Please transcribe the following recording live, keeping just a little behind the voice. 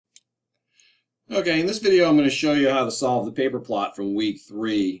Okay, in this video I'm going to show you how to solve the paper plot from week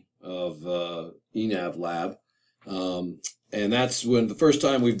 3 of eNav Lab. And that's when the first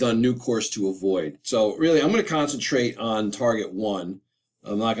time we've done new course to avoid. So really I'm going to concentrate on target 1.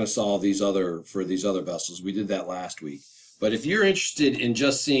 I'm not going to solve these other vessels. We did that last week. But if you're interested in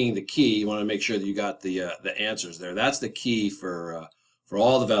just seeing the key, you want to make sure that you got the answers there. That's the key for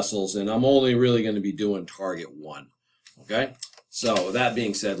all the vessels, and I'm only really going to be doing target 1. Okay? So with that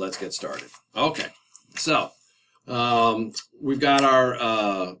being said, let's get started. Okay, so we've got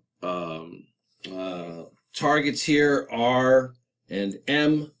our targets here, R and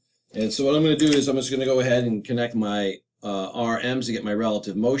M. And so what I'm going to do is I'm just going to go ahead and connect my RMs to get my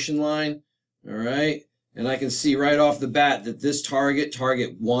relative motion line. All right, and I can see right off the bat that this target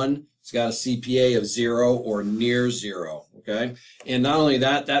 1, it's got a CPA of 0 or near 0. Okay, and not only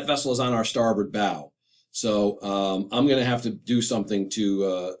that, that vessel is on our starboard bow. So I'm going to have to do something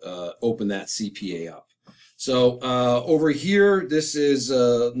to open that CPA up. So over here, this is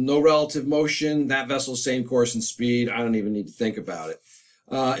no relative motion. That vessel's same course and speed. I don't even need to think about it.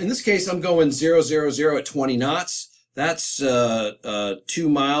 In this case, I'm going 0, 0, 0 at 20 knots. That's 2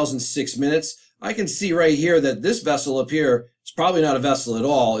 miles and 6 minutes. I can see right here that this vessel up here is probably not a vessel at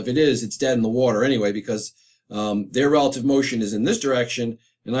all. If it is, it's dead in the water anyway, because their relative motion is in this direction.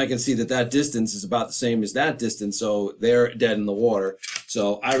 And I can see that that distance is about the same as that distance, so they're dead in the water.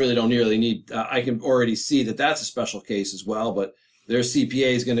 So I really don't nearly need, I can already see that that's a special case as well, but their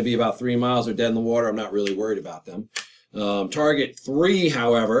CPA is going to be about 3 miles. They're dead in the water. I'm not really worried about them. Target 3,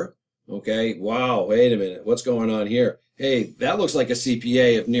 however, okay, wow, wait a minute. What's going on here? Hey, that looks like a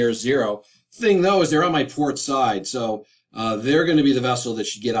CPA of near 0. Thing, though, is they're on my port side, so they're going to be the vessel that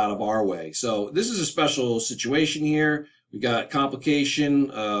should get out of our way. So this is a special situation here. We got complication.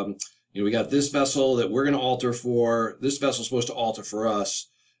 We got this vessel that we're going to alter for. This vessel's supposed to alter for us.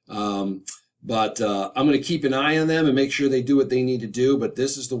 But I'm going to keep an eye on them and make sure they do what they need to do. But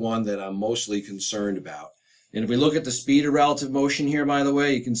this is the one that I'm mostly concerned about. And if we look at the speed of relative motion here, by the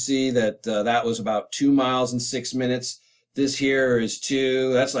way, you can see that that was about 2 miles and 6 minutes. This here is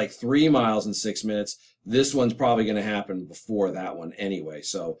 2. That's like 3 miles and 6 minutes. This one's probably going to happen before that one anyway.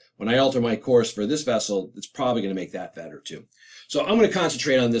 So when I alter my course for this vessel, it's probably going to make that better too. So I'm going to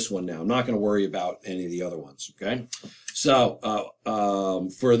concentrate on this one now. I'm not going to worry about any of the other ones, okay? So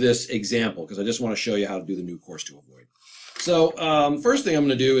for this example, because I just want to show you how to do the new course to avoid. So first thing I'm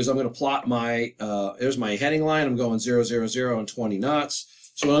going to do is I'm going to plot my, there's my heading line. I'm going 0, 0, 0 and 20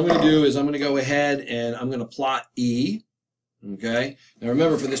 knots. So what I'm going to do is I'm going to go ahead and I'm going to plot E. Okay, now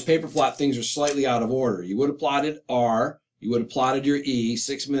remember, for this paper plot, things are slightly out of order. You would have plotted R, you would have plotted your E.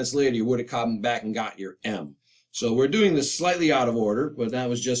 6 minutes later, you would have come back and got your M. So we're doing this slightly out of order, but that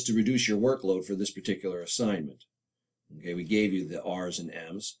was just to reduce your workload for this particular assignment. Okay, we gave you the R's and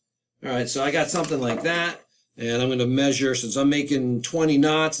M's. All right, so I got something like that, and I'm going to measure, since I'm making 20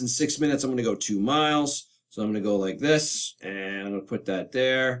 knots in 6 minutes, I'm going to go 2 miles. So I'm going to go like this, and I'm going to put that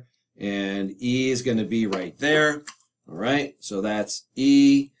there, and E is going to be right there. All right, so that's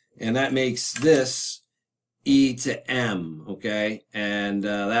E, and that makes this E to M, okay? And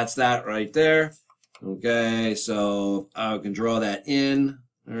that's that right there, okay? So I can draw that in,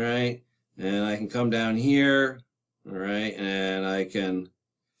 all right? And I can come down here, all right? And I can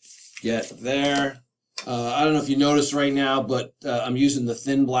get there. I don't know if you notice right now, but I'm using the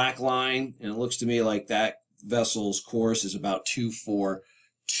thin black line, and it looks to me like that vessel's course is about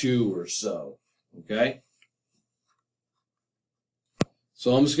 242 or so, okay?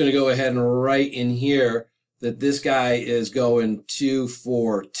 So I'm just going to go ahead and write in here that this guy is going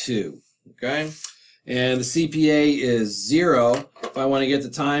 242, okay? And the CPA is 0. If I want to get the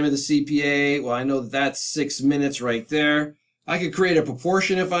time of the CPA, well, I know that that's 6 minutes right there. I could create a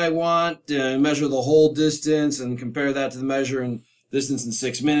proportion if I want, measure the whole distance and compare that to the measuring distance in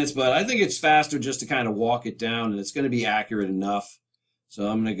 6 minutes, but I think it's faster just to kind of walk it down, and it's going to be accurate enough. So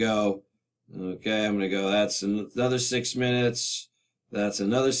I'm going to go, okay, I'm going to go, that's another 6 minutes. That's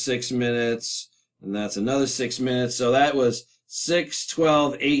another 6 minutes, and that's another 6 minutes. So that was 6,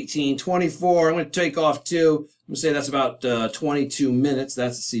 12, 18, 24. I'm going to take off 2. I'm going to say that's about 22 minutes.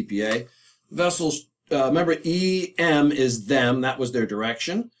 That's the CPA. Vessels, remember, EM is them. That was their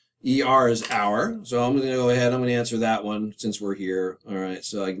direction. ER is our. So I'm going to go ahead. I'm going to answer that one since we're here. All right,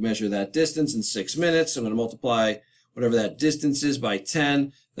 so I can measure that distance in 6 minutes. I'm going to multiply whatever that distance is by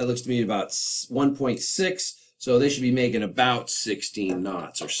 10. That looks to me about 1.6. So they should be making about 16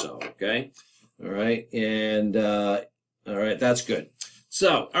 knots or so, okay? All right, and all right, that's good.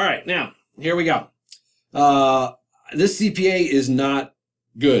 So, all right, now, here we go. This CPA is not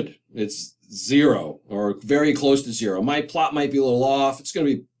good. It's 0 or very close to 0. My plot might be a little off. It's going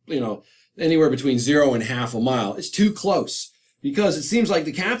to be, anywhere between 0 and half a mile. It's too close because it seems like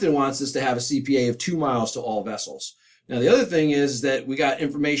the captain wants us to have a CPA of 2 miles to all vessels. Now, the other thing is that we got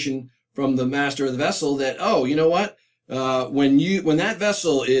information from the master of the vessel that, oh, you know what? When that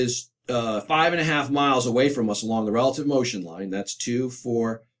vessel is 5.5 miles away from us along the relative motion line, that's 2,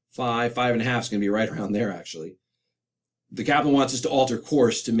 4, 5, 5.5 is going to be right around there, actually. The captain wants us to alter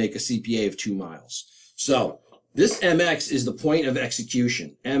course to make a CPA of 2 miles. So this MX is the point of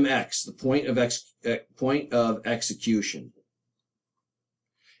execution. MX, the point of execution.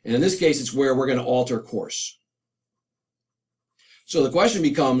 And in this case, it's where we're going to alter course. So the question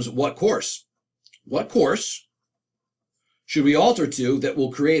becomes, what course? What course should we alter to that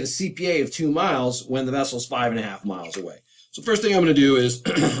will create a CPA of 2 miles when the vessel's 5.5 miles away? So first thing I'm going to do is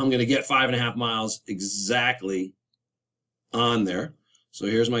I'm going to get 5.5 miles exactly on there. So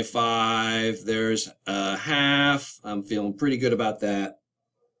here's my 5. There's a half. I'm feeling pretty good about that.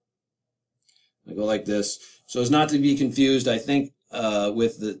 I go like this. So as not to be confused, I think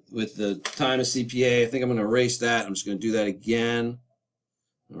with the time of CPA, I think I'm going to erase that. I'm just going to do that again.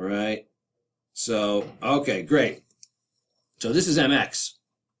 All right. So, okay, great. So this is MX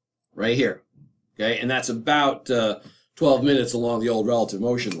right here. Okay, and that's about 12 minutes along the old relative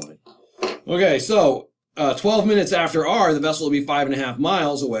motion line. Okay, so 12 minutes after R, the vessel will be 5.5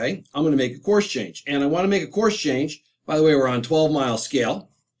 miles away. I'm going to make a course change. And I want to make a course change. By the way, we're on 12-mile scale.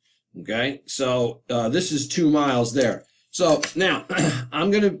 Okay, so this is 2 miles there. So now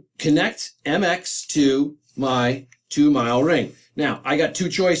I'm going to connect MX to my 2-mile ring. Now, I got two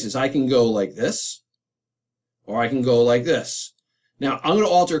choices. I can go like this, or I can go like this. Now, I'm going to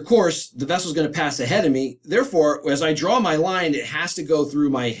alter course. The vessel's going to pass ahead of me. Therefore, as I draw my line, it has to go through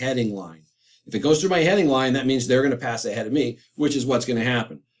my heading line. If it goes through my heading line, that means they're going to pass ahead of me, which is what's going to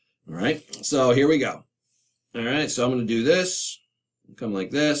happen. All right, so here we go. All right, so I'm going to do this, come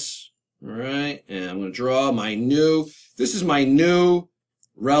like this. All right, and I'm going to draw my new, this is my new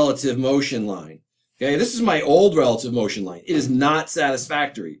relative motion line. Okay, this is my old relative motion line. It is not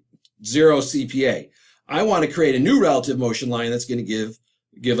satisfactory, 0 CPA. I want to create a new relative motion line that's going to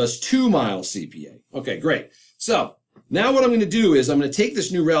give us 2 mile CPA. Okay, great. So now what I'm going to do is I'm going to take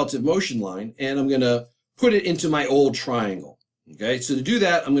this new relative motion line and I'm going to put it into my old triangle. Okay, so to do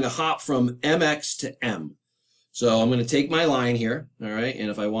that, I'm going to hop from MX to M. So I'm going to take my line here, all right, and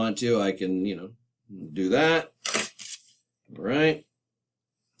if I want to, I can, do that. All right.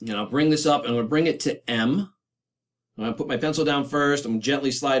 And I'll bring this up, and I'm going to bring it to M. I'm going to put my pencil down first. I'm gently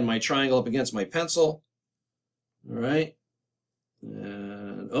sliding my triangle up against my pencil. All right.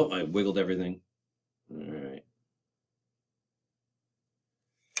 And, oh, I wiggled everything. All right.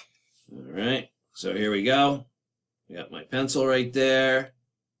 All right. So here we go. I got my pencil right there.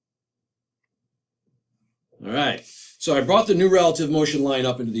 All right. So I brought the new relative motion line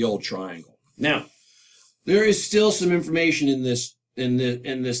up into the old triangle. Now, there is still some information in this.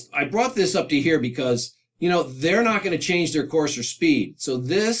 I brought this up to here because, they're not going to change their course or speed. So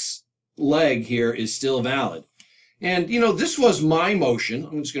this leg here is still valid. And, this was my motion.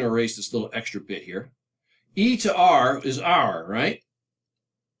 I'm just going to erase this little extra bit here. E to R is R, right?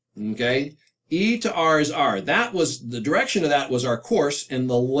 Okay. E to R is R. That was, the direction of that was our course, and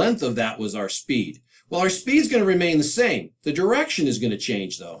the length of that was our speed. Well, our speed's going to remain the same. The direction is going to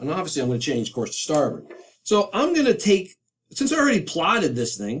change, though. And obviously, I'm going to change course to starboard. So I'm going to take, since I already plotted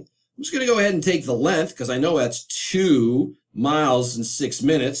this thing, I'm just going to go ahead and take the length, because I know that's 2 miles and 6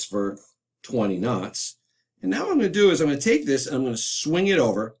 minutes for 20 knots. And now what I'm going to do is I'm going to take this and I'm going to swing it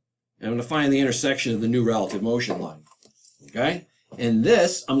over, and I'm going to find the intersection of the new relative motion line. Okay? And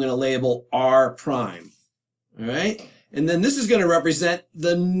this I'm going to label R prime. All right? And then this is going to represent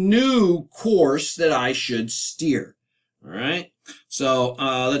the new course that I should steer. All right? So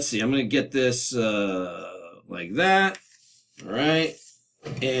let's see. I'm going to get this like that. All right?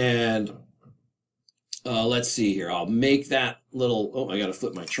 And let's see here. I'll make that little... Oh, I got to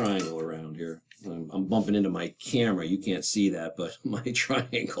flip my triangle around here. I'm bumping into my camera. You can't see that, but my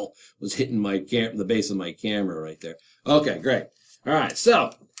triangle was hitting the base of my camera right there. Okay, great. All right,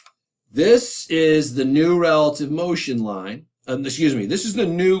 so this is the new relative motion line. Excuse me, this is the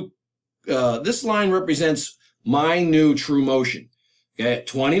new, this line represents my new true motion. Okay, at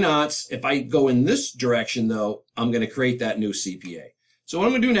 20 knots, if I go in this direction, though, I'm going to create that new CPA. So what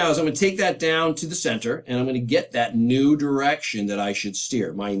I'm going to do now is I'm going to take that down to the center, and I'm going to get that new direction that I should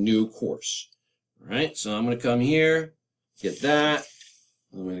steer, my new course. All right, so I'm going to come here, get that.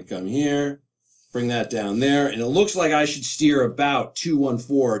 I'm going to come here, bring that down there, and it looks like I should steer about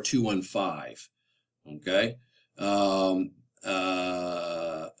 214 or 215. Okay,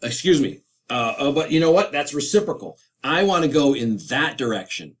 excuse me. But you know what? That's reciprocal. I want to go in that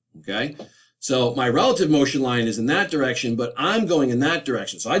direction. Okay, so my relative motion line is in that direction, but I'm going in that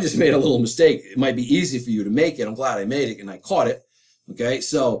direction. So I just made a little mistake. It might be easy for you to make it. I'm glad I made it and I caught it. Okay,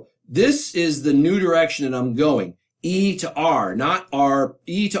 so this is the new direction that I'm going. E to R, not R,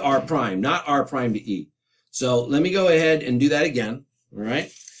 E to R prime, not R prime to E. So let me go ahead and do that again, all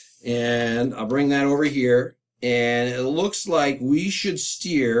right? And I'll bring that over here, and it looks like we should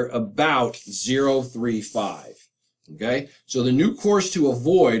steer about 035, okay? So the new course to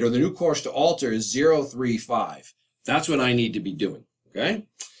avoid, or the new course to alter, is 035. That's what I need to be doing, okay?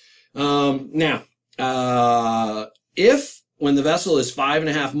 Now, if when the vessel is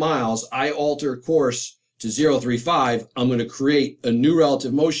 5.5 miles, I alter course to 035, I'm going to create a new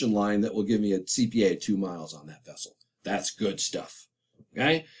relative motion line that will give me a CPA of 2 miles on that vessel. That's good stuff.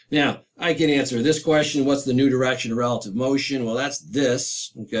 Okay. Now I can answer this question. What's the new direction of relative motion? Well, that's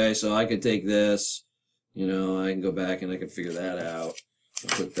this. Okay. So I could take this, you know, I can go back and I can figure that out.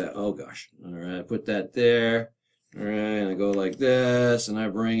 I'll put that, oh gosh. All right. Put that there. All right. And I go like this and I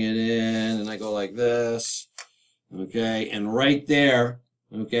bring it in and I go like this. Okay. And right there,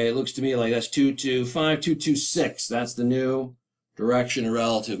 okay, it looks to me like that's 225, 226. That's the new direction of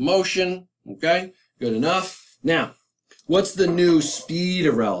relative motion. Okay, good enough. Now, what's the new speed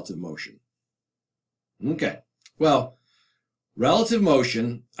of relative motion? Okay, well, relative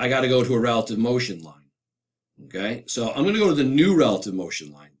motion, I got to go to a relative motion line. Okay, so I'm going to go to the new relative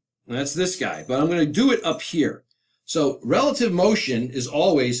motion line. That's this guy, but I'm going to do it up here. So relative motion is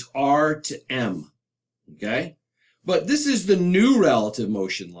always R to M. Okay. But this is the new relative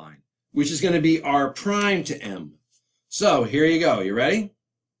motion line, which is going to be R prime to M. So here you go. You ready?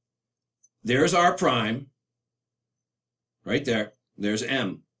 There's R prime. Right there. There's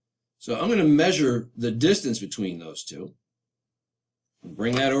M. So I'm going to measure the distance between those two.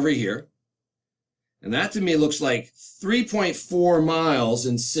 Bring that over here. And that to me looks like 3.4 miles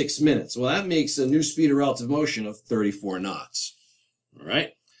in 6 minutes. Well, that makes a new speed of relative motion of 34 knots. All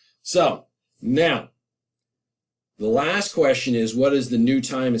right. So now, the last question is, what is the new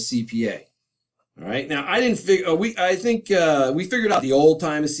time of CPA? All right. Now, I didn't figure. I think we figured out the old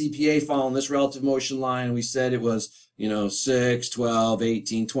time of CPA following this relative motion line. We said it was, 6, 12,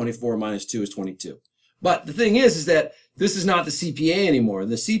 18, 24 minus 2 is 22. But the thing is that this is not the CPA anymore.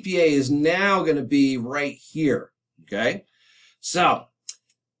 The CPA is now going to be right here. Okay. So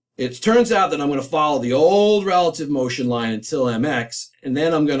it turns out that I'm going to follow the old relative motion line until mx, and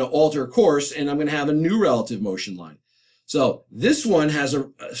then I'm going to alter course, and I'm going to have a new relative motion line. So this one has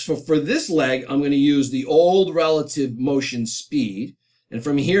so for this leg, I'm going to use the old relative motion speed, and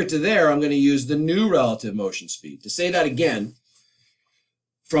from here to there, I'm going to use the new relative motion speed. To say that again,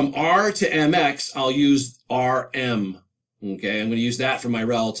 from R to mx, I'll use Rm. Okay, I'm going to use that for my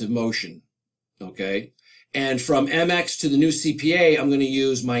relative motion. Okay. And from mx to the new CPA, I'm going to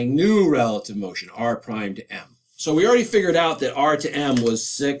use my new relative motion, R prime to M. So we already figured out that R to M was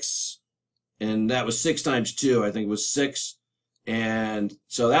 6, and that was 6 times 2, I think it was 6. And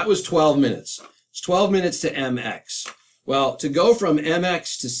so that was 12 minutes. It's 12 minutes to mx. Well, to go from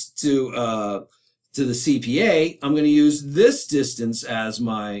mx to the CPA, I'm going to use this distance as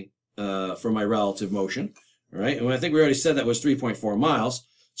my, for my relative motion. All right, and I think we already said that was 3.4 miles.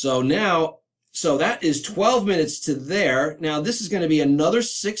 So now, so that is 12 minutes to there. Now this is going to be another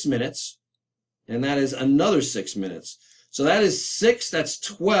 6 minutes, and that is another 6 minutes. So that is 6, that's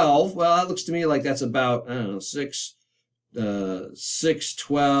 12. Well, that looks to me like that's about, I don't know, 6,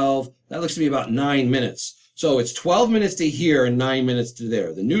 12. That looks to be about 9 minutes. So it's 12 minutes to here and 9 minutes to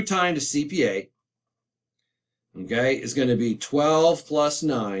there. The new time to CPA, okay, is going to be 12 plus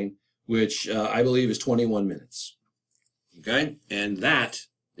 9, which I believe is 21 minutes. Okay, and that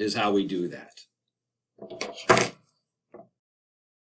is how we do that.